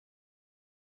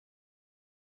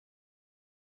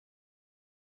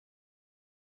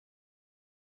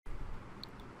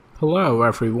Hello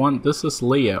everyone, this is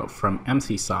Leo from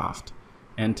Emsisoft,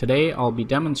 and today I'll be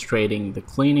demonstrating the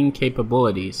cleaning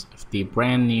capabilities of the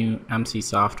brand new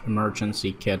Emsisoft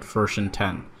Emergency Kit version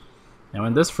 10. Now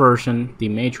in this version, the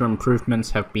major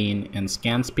improvements have been in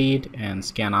scan speed and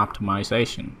scan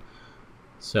optimization.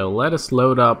 So let us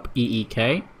load up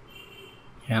EEK,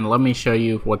 and let me show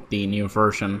you what the new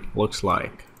version looks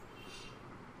like.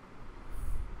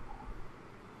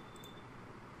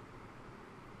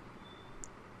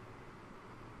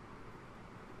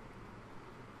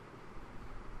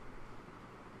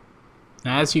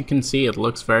 As you can see, it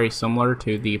looks very similar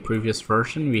to the previous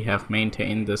version. We have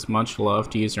maintained this much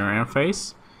loved user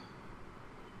interface.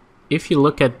 If you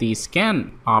look at the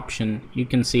scan option, you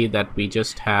can see that we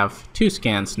just have two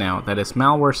scans now, that is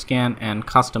malware scan and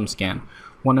custom scan.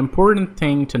 One important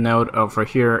thing to note over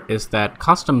here is that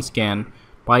custom scan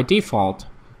by default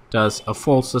does a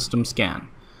full system scan.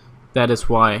 That is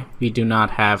why we do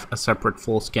not have a separate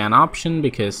full scan option,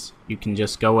 because you can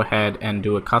just go ahead and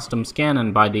do a custom scan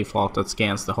and by default it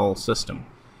scans the whole system.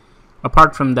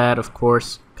 Apart from that, of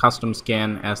course, custom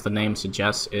scan, as the name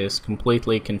suggests, is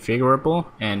completely configurable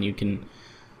and you can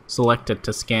select it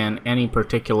to scan any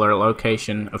particular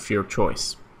location of your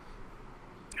choice.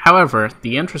 However,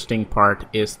 the interesting part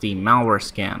is the malware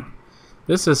scan.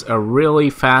 This is a really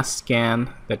fast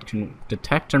scan that can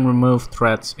detect and remove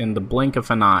threats in the blink of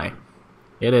an eye.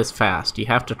 It is fast. You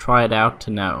have to try it out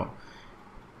to know.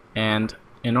 And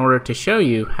in order to show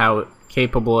you how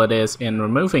capable it is in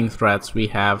removing threats, we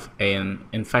have an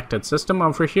infected system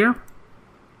over here.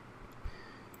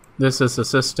 This is a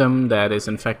system that is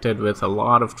infected with a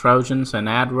lot of Trojans and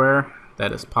adware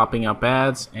that is popping up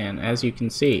ads, and as you can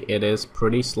see, it is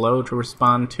pretty slow to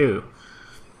respond to.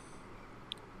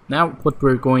 Now what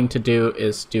we're going to do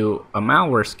is do a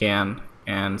malware scan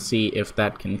and see if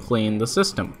that can clean the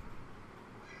system.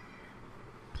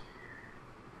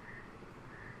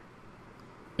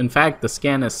 In fact, the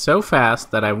scan is so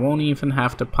fast that I won't even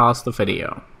have to pause the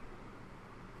video.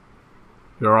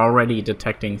 We're already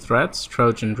detecting threats,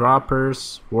 Trojan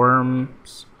droppers,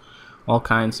 worms, all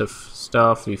kinds of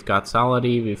stuff. We've got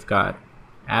Solidity, we've got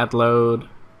ad load,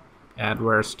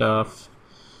 adware stuff,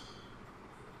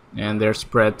 and they're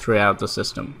spread throughout the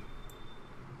system.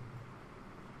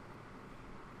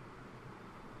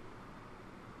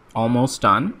 Almost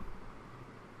done.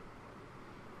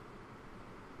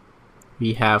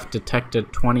 We have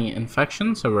detected 20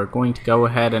 infections, so we're going to go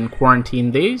ahead and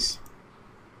quarantine these.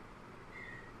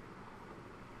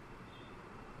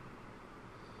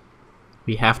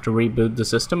 We have to reboot the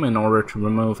system in order to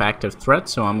remove active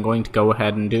threats, so I'm going to go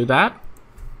ahead and do that.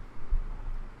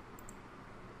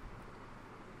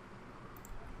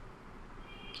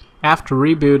 After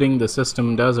rebooting, the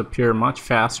system does appear much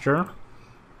faster,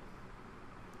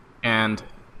 and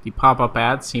the pop-up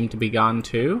ads seem to be gone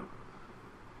too.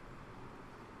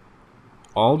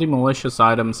 All the malicious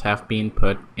items have been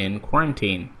put in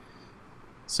quarantine.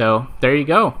 So there you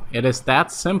go. It is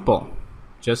that simple.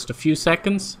 Just a few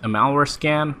seconds, a malware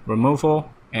scan,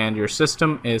 removal, and your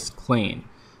system is clean.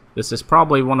 This is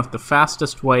probably one of the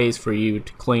fastest ways for you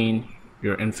to clean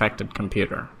your infected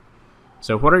computer.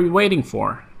 So what are you waiting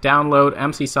for? Download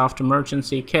Emsisoft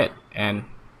Emergency Kit and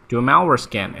do a malware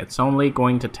scan. It's only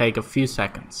going to take a few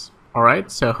seconds.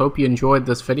 Alright, so hope you enjoyed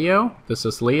this video. This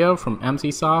is Leo from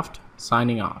Emsisoft,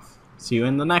 signing off. See you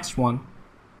in the next one.